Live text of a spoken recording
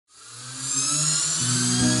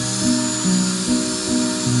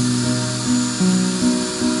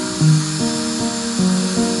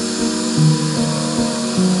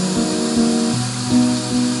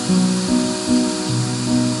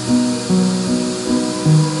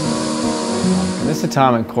this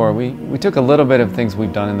atomic core, we took a little bit of things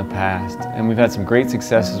we've done in the past, and we've had some great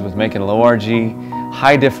successes with making low RG,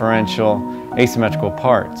 high differential, asymmetrical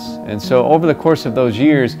parts. And so over the course of those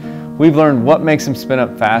years, we've learned what makes them spin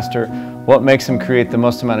up faster, what makes them create the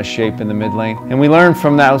most amount of shape in the mid lane. And we learned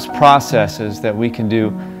from those processes that we can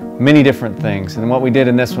do many different things. And what we did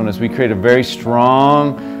in this one is we create a very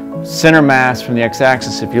strong center mass from the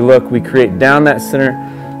x-axis. If you look, we create down that center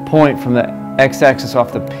point from the x-axis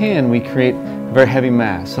off the pin, we create a very heavy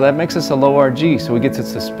mass. So that makes us a low RG, so it gets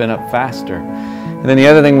us to spin up faster. And then the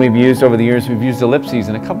other thing we've used over the years, we've used ellipses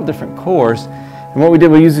in a couple different cores. And what we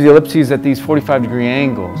did, we used the ellipses at these 45-degree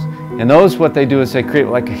angles. And those, what they do is they create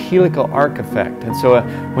like a helical arc effect. And so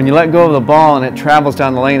when you let go of the ball and it travels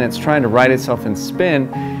down the lane, it's trying to right itself and spin,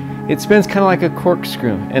 it spins kind of like a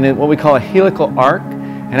corkscrew, and what we call a helical arc.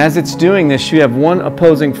 And as it's doing this, you have one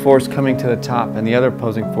opposing force coming to the top and the other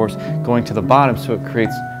opposing force going to the bottom, so it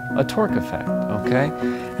creates a torque effect, okay?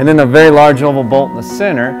 And then a very large oval bolt in the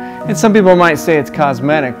center, and some people might say it's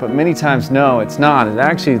cosmetic, but many times no, it's not. It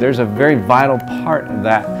actually, there's a very vital part of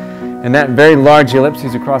that, and that very large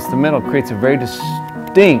ellipses across the middle creates a very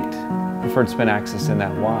distinct preferred spin axis in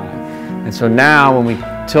that Y. And so now when we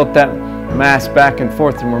tilt that mass back and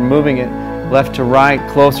forth and we're moving it left to right,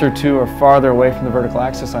 closer to or farther away from the vertical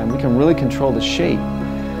axis line, we can really control the shape.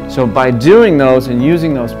 So by doing those and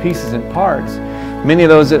using those pieces and parts, many of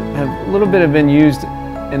those that have a little bit have been used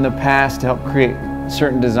in the past to help create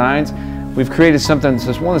certain designs, we've created something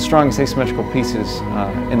that's one of the strongest asymmetrical pieces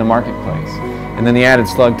in the marketplace. And then the added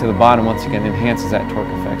slug to the bottom once again enhances that torque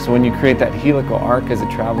effect. So when you create that helical arc as it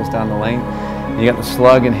travels down the lane, you got the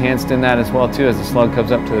slug enhanced in that as well too. As the slug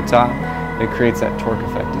comes up to the top, it creates that torque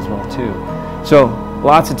effect as well too. So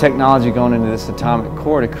lots of technology going into this atomic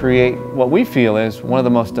core to create what we feel is one of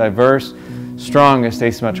the most diverse, strongest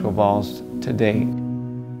asymmetrical balls to date.